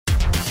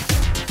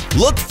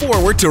Look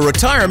forward to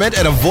retirement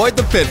and avoid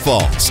the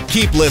pitfalls.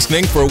 Keep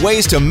listening for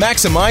ways to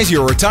maximize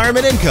your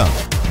retirement income.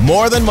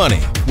 More Than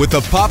Money with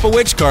the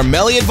Popowich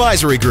Carmeli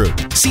Advisory Group,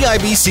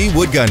 CIBC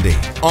Wood Gundy,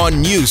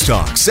 on News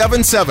Talk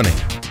 770.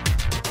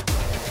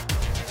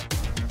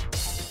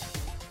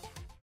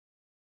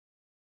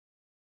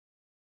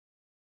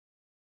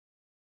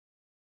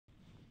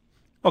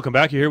 Welcome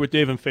back. You're here with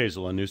Dave and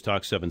Faisal on News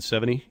Talk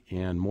 770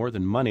 and More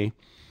Than Money.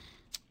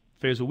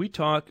 Faisal,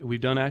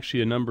 we've done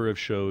actually a number of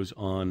shows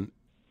on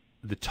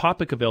the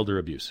topic of elder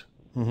abuse,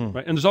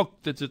 right? And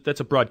that's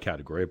a broad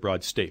category, a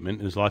broad statement.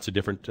 And there's lots of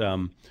different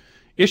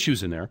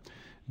issues in there.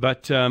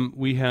 But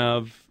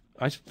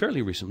I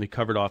fairly recently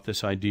covered off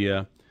this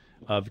idea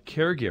of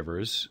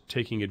caregivers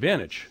taking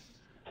advantage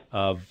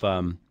of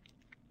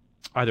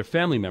either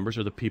family members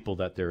or the people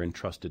that they're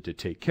entrusted to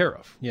take care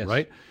of,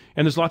 right?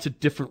 And there's lots of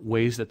different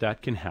ways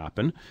that can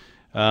happen.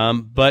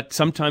 But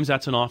sometimes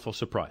that's an awful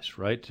surprise,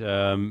 right?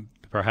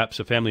 Perhaps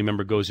a family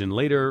member goes in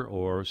later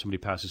or somebody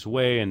passes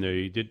away and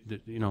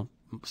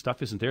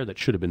stuff isn't there that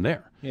should have been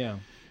there. Yeah.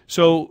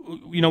 So,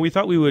 we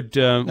thought we would...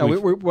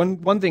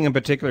 one thing in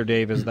particular,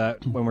 Dave, is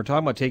that when we're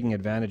talking about taking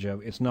advantage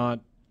of,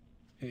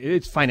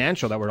 it's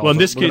financial that we're also... Well, in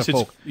this case,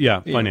 it's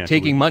financial.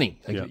 Taking money.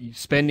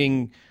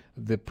 Spending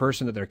the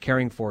person that they're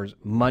caring for's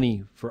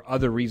money for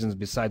other reasons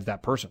besides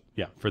that person.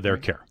 Yeah, for their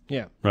care.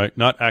 Yeah. Right?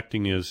 Not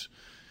acting as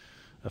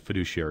a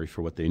fiduciary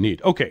for what they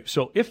need. Okay,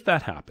 so if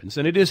that happens,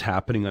 and it is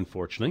happening,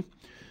 unfortunately,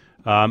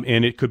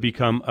 and it could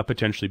become a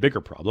potentially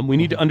bigger problem, we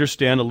need to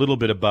understand a little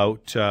bit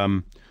about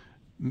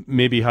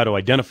maybe how to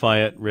identify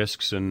it,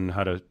 risks, and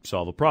how to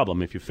solve a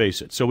problem if you face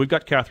it. So we've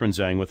got Catherine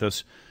Zhang with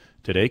us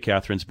today.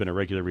 Catherine's been a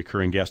regular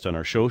recurring guest on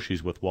our show.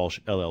 She's with Walsh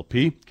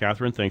LLP.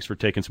 Catherine, thanks for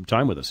taking some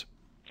time with us.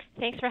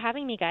 Thanks for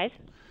having me, guys.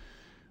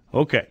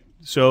 Okay,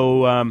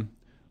 so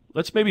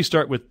let's maybe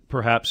start with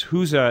perhaps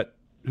who's at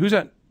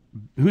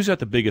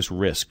the biggest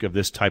risk of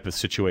this type of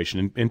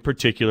situation. In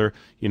particular,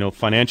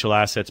 financial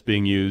assets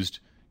being used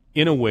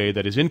in a way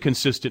that is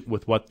inconsistent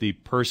with what the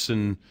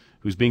person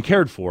who's being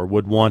cared for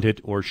would want it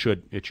or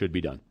should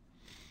be done.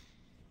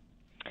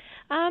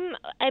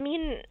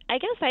 I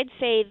guess I'd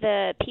say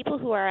the people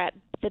who are at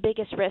the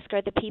biggest risk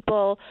are the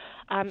people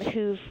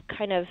who've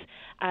kind of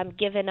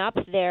given up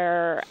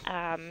their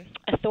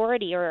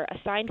authority or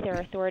assigned their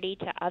authority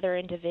to other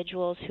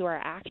individuals who are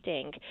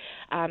acting.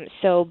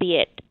 So be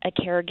it a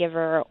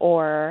caregiver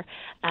or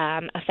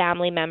a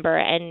family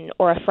member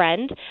or a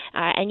friend.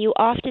 And you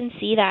often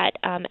see that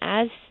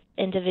as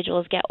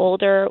individuals get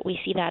older, we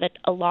see that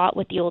a lot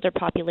with the older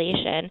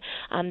population,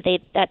 they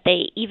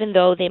even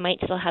though they might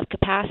still have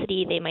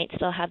capacity, they might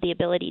still have the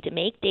ability to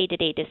make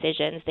day-to-day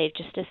decisions, they've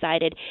just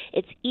decided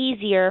it's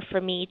easier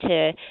for me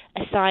to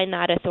assign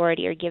that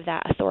authority or give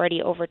that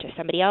authority over to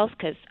somebody else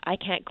because I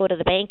can't go to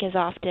the bank as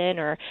often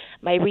or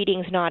my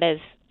reading's not as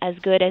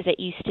good as it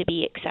used to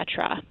be,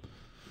 etc.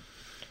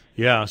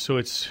 Yeah, so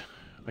it's,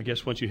 I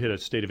guess once you hit a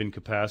state of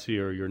incapacity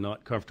or you're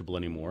not comfortable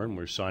anymore and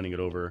we're signing it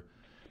over.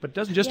 But it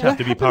doesn't just have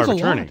to be power of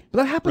attorney.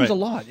 But that happens a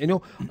lot,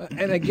 And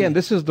again,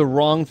 this is the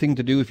wrong thing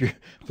to do for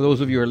those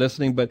of you who are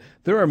listening. But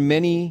there are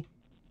many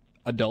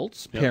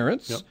adults,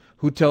 parents,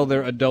 who tell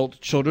their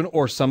adult children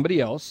or somebody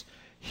else,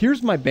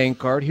 "Here's my bank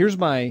card. Here's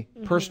my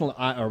personal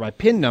or my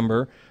PIN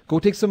number. Go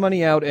take some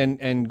money out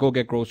and go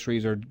get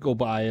groceries or go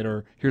buy it.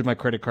 Or here's my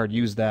credit card.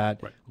 Use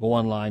that. Right. Go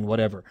online.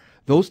 Whatever."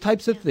 Those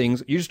types of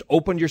things, you just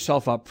open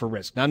yourself up for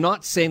risk. Now, I'm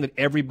not saying that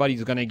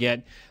everybody's going to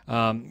get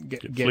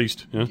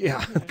fleeced.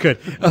 Yeah, good.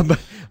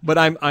 But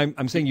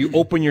I'm saying you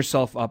open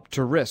yourself up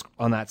to risk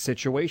on that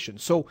situation.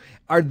 So,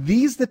 are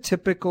these the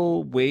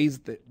typical ways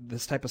that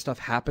this type of stuff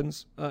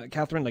happens,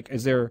 Catherine? Like,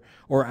 is there,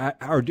 or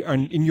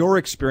in your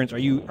experience, are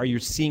you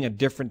seeing a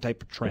different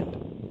type of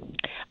trend?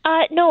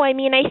 No, I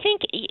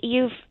think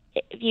you've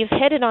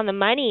hit it on the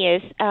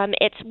money.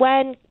 It's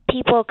when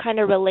people kind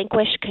of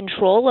relinquish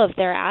control of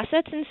their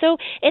assets. And so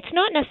it's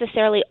not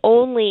necessarily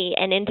only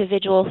an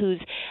individual who's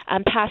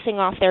passing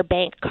off their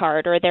bank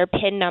card or their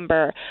PIN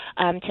number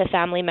to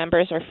family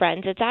members or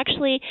friends. It's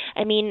actually,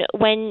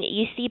 when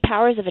you see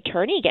powers of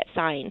attorney get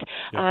signed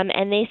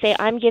and they say,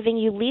 I'm giving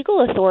you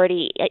legal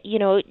authority,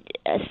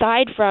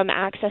 aside from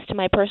access to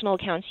my personal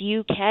accounts,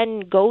 you can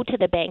go to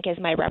the bank as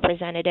my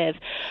representative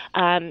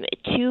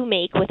to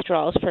make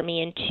withdrawals for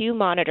me and to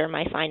monitor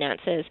my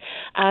finances.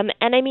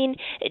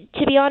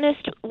 To be honest,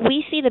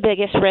 we see the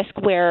biggest risk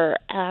where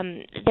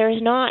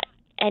there's not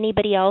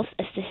anybody else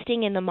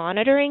assisting in the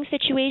monitoring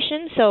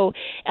situation. So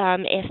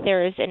if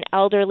there's an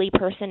elderly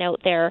person out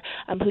there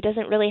who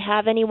doesn't really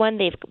have anyone,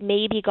 they've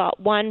maybe got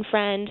one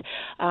friend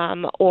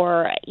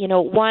or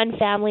one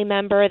family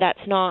member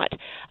that's not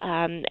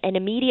an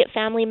immediate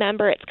family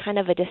member. It's kind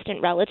of a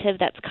distant relative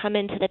that's come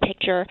into the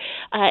picture,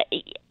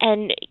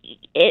 and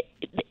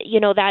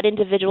that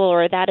individual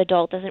or that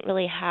adult doesn't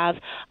really have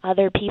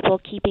other people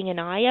keeping an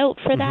eye out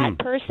for that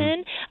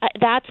person.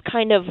 That's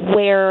kind of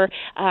where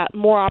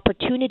more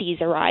opportunities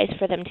arise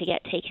for them to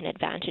get taken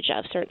advantage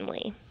of,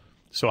 certainly.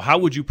 So how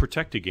would you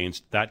protect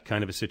against that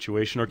kind of a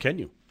situation, or can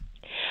you?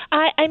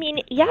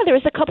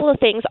 There's a couple of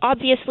things.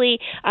 Obviously,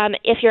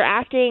 if you're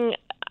acting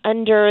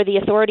under the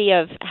authority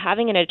of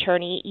having an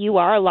attorney, you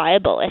are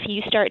liable. If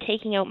you start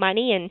taking out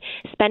money and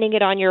spending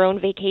it on your own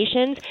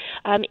vacations,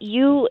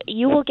 you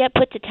will get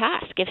put to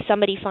task if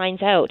somebody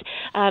finds out.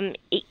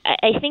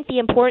 I think the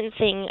important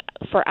thing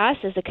for us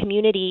as a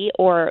community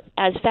or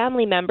as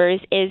family members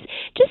is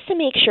just to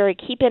make sure,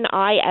 keep an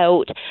eye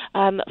out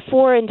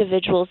for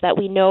individuals that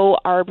we know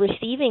are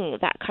receiving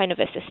that kind of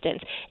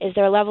assistance. Is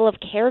their level of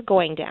care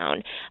going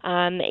down?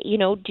 Have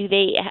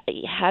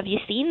you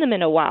seen them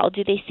in a while?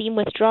 Do they seem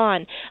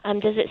withdrawn?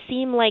 Does it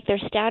seem like their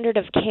standard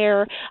of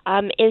care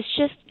is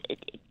just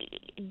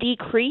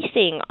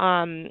decreasing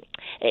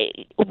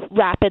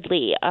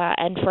rapidly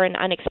and for an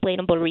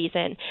unexplainable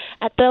reason?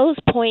 At those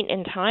point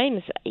in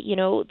times,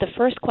 the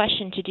first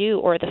question to do,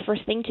 or the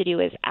first thing to do,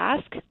 is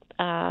ask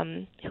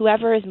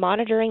whoever is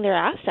monitoring their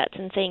assets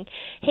and saying,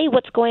 hey,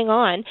 what's going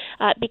on?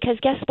 Because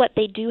guess what?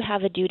 They do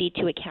have a duty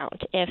to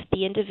account. If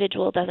the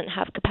individual doesn't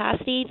have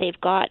capacity,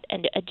 they've got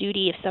a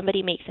duty, if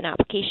somebody makes an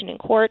application in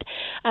court,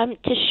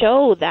 to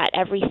show that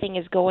everything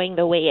is going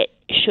the way it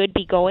should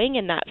be going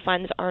and that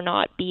funds are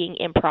not being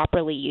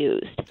improperly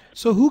used.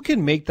 So who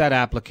can make that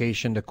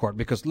application to court?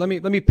 Because let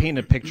me paint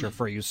a picture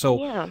for you.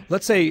 So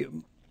let's say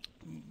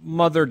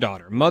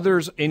mother-daughter.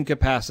 Mother's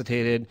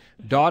incapacitated.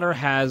 Daughter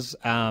has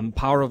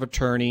power of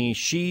attorney.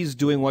 She's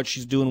doing what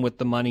she's doing with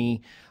the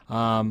money.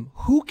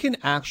 Who can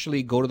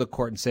actually go to the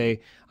court and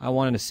say, I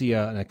wanted to see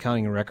an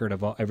accounting record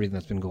of everything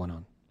that's been going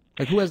on?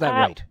 Like, who has that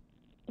right?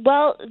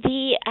 Well,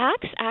 the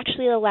acts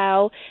actually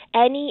allow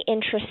any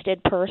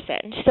interested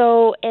person.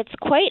 So it's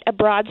quite a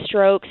broad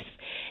strokes.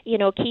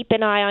 Keep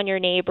an eye on your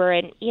neighbor,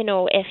 and,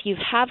 if you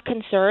have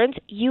concerns,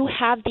 you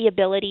have the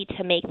ability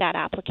to make that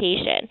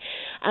application.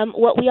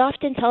 What we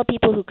often tell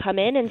people who come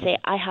in and say,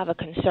 I have a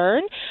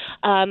concern,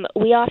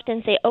 we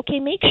often say, okay,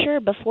 make sure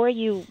before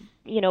you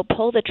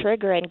pull the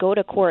trigger and go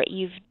to court,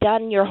 you've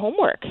done your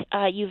homework.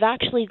 You've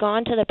actually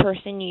gone to the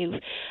person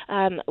you've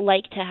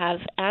like to have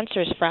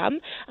answers from,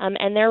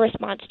 and their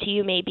response to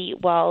you may be,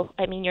 well,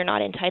 you're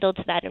not entitled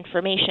to that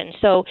information.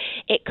 So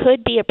it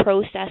could be a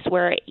process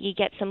where you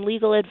get some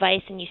legal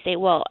advice and you say,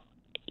 well,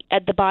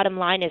 at the bottom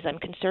line is I'm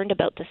concerned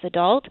about this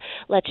adult.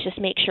 Let's just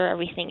make sure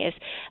everything is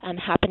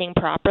happening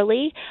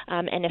properly.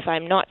 And if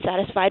I'm not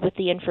satisfied with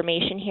the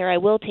information here, I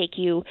will take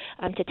you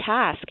to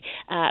task.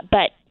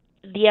 But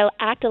the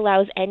Act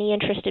allows any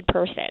interested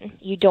person.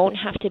 You don't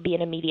have to be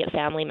an immediate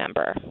family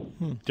member.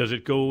 Does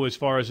it go as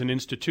far as an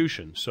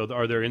institution? So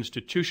are there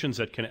institutions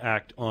that can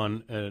act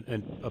on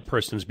a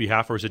person's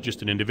behalf, or is it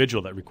just an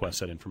individual that requests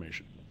that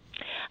information?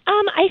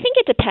 I think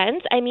it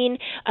depends.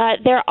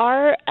 There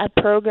are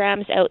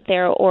programs out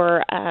there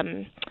or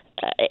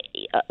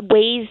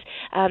ways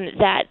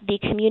that the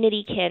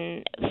community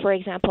can, for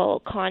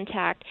example,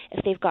 contact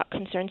if they've got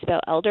concerns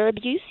about elder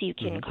abuse. You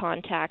can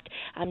contact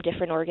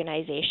different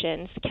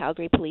organizations.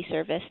 Calgary Police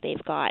Service,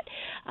 they've got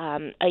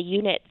a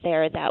unit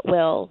there that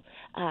will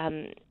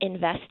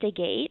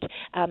investigate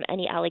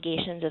any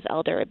allegations of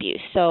elder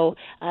abuse. So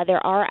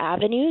there are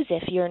avenues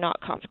if you're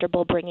not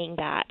comfortable bringing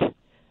that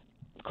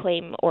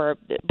claim or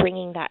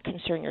bringing that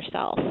concern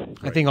yourself.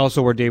 I think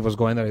also where Dave was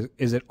going,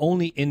 is it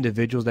only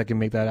individuals that can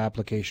make that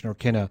application, or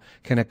can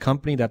a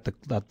company that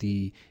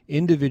the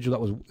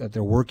individual that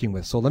they're working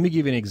with? So let me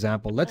give you an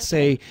example. Let's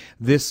say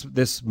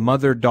this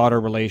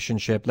mother-daughter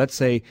relationship. Let's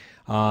say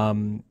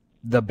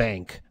the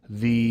bank,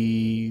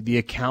 the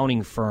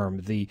accounting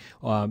firm, the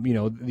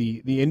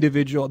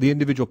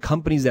individual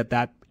companies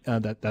that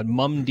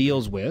mom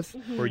deals with,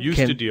 or used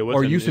to deal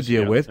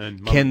with,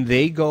 can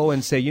they go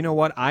and say, you know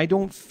what, I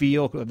don't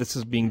feel this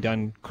is being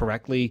done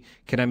correctly.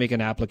 Can I make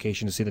an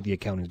application to see that the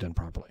accounting is done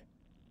properly?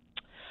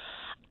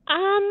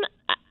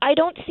 I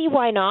don't see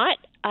why not.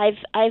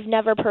 I've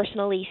never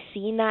personally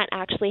seen that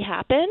actually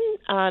happen,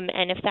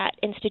 and if that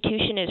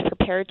institution is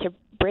prepared to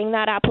bring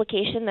that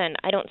application, then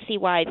I don't see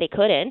why they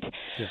couldn't.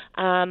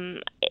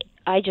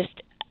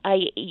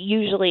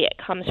 Usually it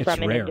comes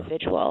from an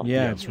individual.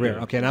 Yeah, it's rare.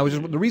 Okay,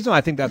 and the reason I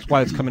think that's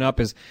why it's coming up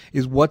is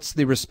what's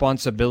the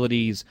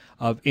responsibilities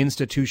of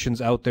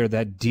institutions out there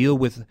that deal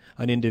with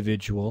an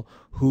individual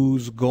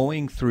who's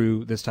going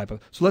through this type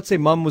of. So let's say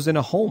mom was in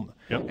a home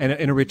and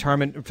in a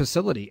retirement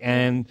facility,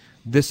 and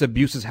this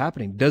abuse is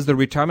happening. Does the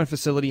retirement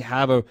facility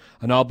have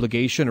an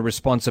obligation, a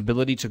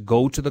responsibility to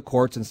go to the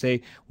courts and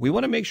say, we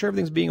want to make sure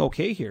everything's being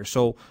okay here,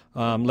 so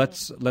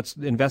let's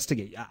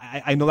investigate?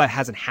 I know that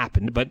hasn't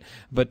happened, but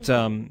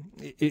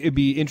it'd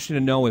be interesting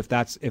to know if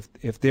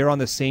they're on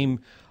the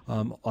same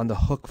on the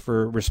hook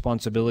for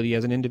responsibility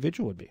as an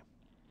individual would be.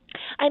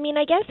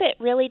 I guess it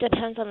really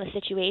depends on the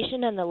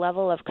situation and the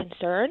level of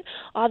concern.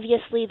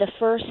 Obviously, the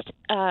first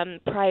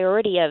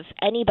priority of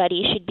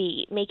anybody should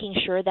be making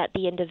sure that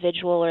the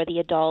individual or the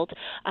adult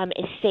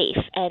is safe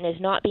and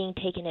is not being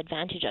taken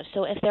advantage of.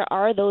 So if there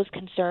are those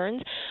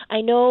concerns,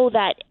 I know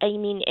that,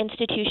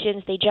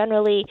 institutions,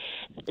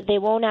 they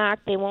won't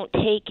act, they won't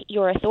take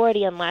your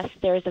authority unless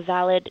there's a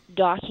valid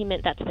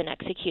document that's been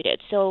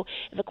executed. So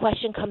if a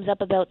question comes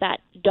up about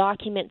that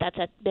document that's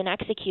been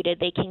executed,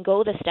 they can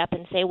go the step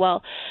and say,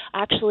 well,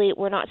 actually,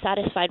 we're not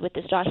satisfied with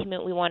this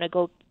document. We want to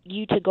go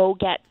you to go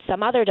get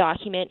some other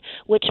document,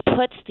 which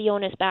puts the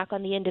onus back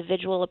on the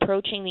individual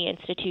approaching the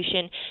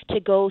institution to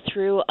go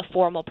through a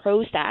formal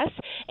process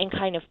and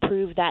kind of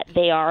prove that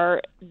they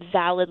are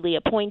validly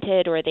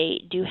appointed or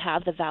they do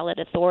have the valid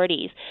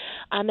authorities.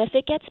 If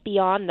it gets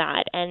beyond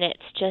that and it's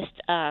just,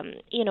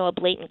 a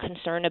blatant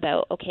concern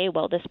about, okay,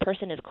 well, this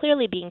person is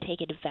clearly being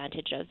taken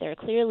advantage of, they're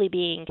clearly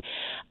being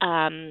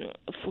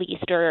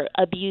fleeced or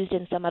abused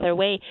in some other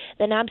way,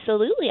 then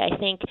absolutely, I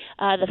think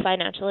the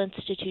financial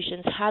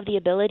institutions have the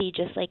ability,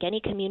 just like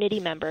any community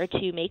member,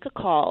 to make a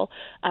call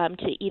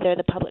to either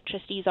the public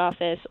trustee's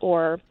office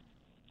or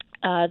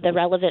the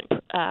relevant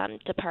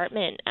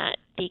department at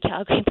the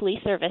Calgary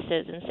Police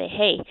Services and say,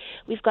 hey,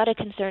 we've got a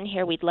concern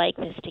here, we'd like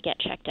this to get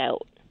checked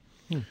out.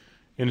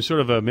 In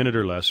sort of a minute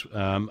or less,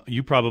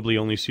 you probably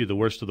only see the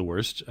worst of the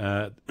worst.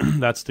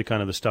 That's the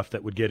kind of the stuff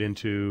that would get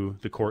into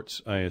the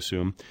courts, I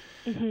assume.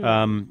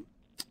 Mm-hmm.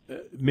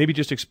 Maybe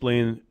just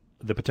explain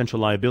the potential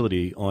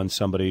liability on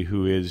somebody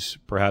who is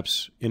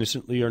perhaps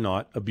innocently or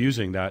not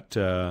abusing that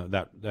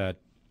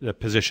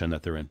position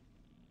that they're in.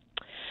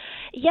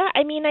 Yeah,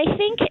 I mean, I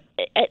think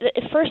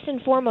first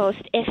and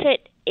foremost, if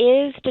it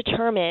is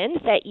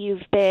determined that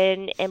you've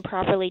been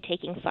improperly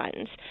taking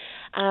funds,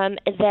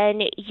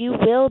 then you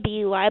will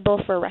be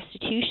liable for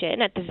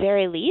restitution at the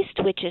very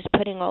least, which is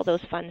putting all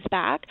those funds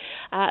back.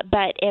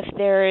 But if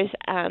there's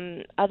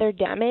other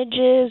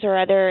damages or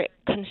other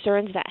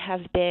concerns that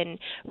have been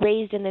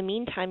raised in the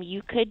meantime,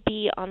 you could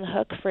be on the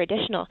hook for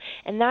additional.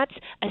 And that's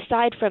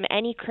aside from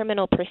any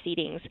criminal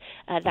proceedings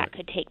that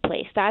could take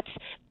place. That's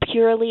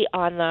purely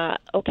on the,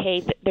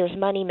 okay, there's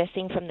money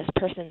missing from this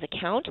person's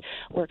account.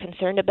 We're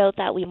concerned about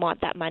that. We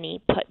want that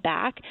money put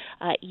back.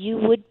 You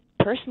would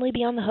personally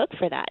be on the hook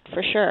for that,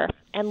 for sure.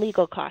 And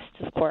legal costs,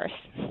 of course.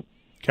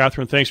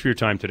 Catherine, thanks for your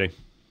time today.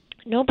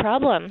 No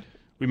problem.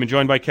 We've been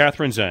joined by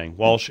Catherine Zhang,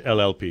 Walsh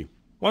LLP. I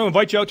want to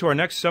invite you out to our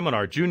next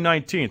seminar, June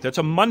 19th. That's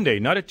a Monday,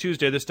 not a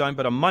Tuesday this time,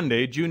 but a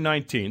Monday, June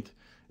 19th,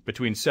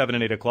 between 7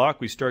 and 8 o'clock.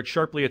 We start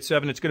sharply at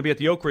 7. It's going to be at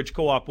the Oak Ridge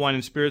Co-op Wine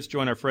and Spirits.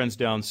 Join our friends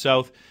down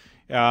south.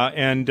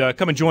 And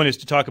come and join us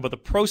to talk about the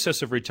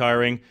process of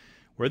retiring,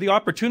 where the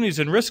opportunities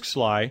and risks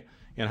lie,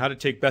 and how to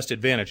take best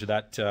advantage of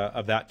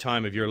that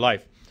time of your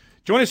life.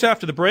 Join us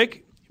after the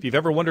break. If you've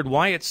ever wondered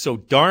why it's so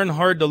darn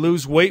hard to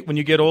lose weight when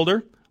you get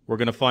older, we're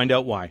going to find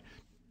out why.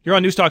 You're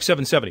on Newstalk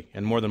 770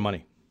 and More Than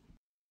Money.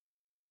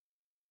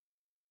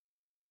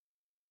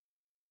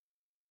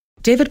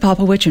 David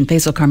Popowich and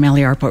Faisal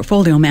Karmali are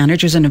portfolio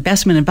managers and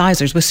investment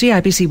advisors with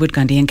CIBC Wood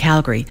Gundy in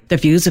Calgary. The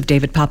views of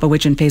David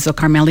Popowich and Faisal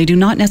Karmali do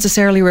not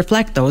necessarily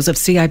reflect those of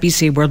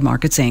CIBC World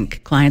Markets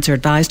Inc. Clients are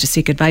advised to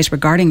seek advice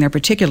regarding their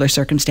particular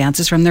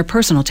circumstances from their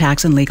personal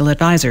tax and legal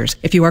advisors.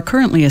 If you are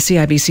currently a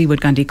CIBC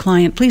Wood Gundy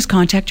client, please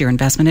contact your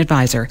investment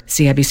advisor.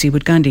 CIBC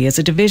Wood Gundy is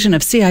a division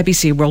of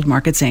CIBC World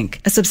Markets Inc.,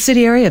 a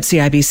subsidiary of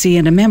CIBC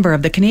and a member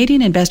of the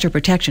Canadian Investor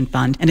Protection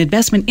Fund and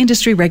Investment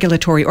Industry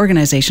Regulatory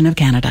Organization of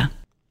Canada.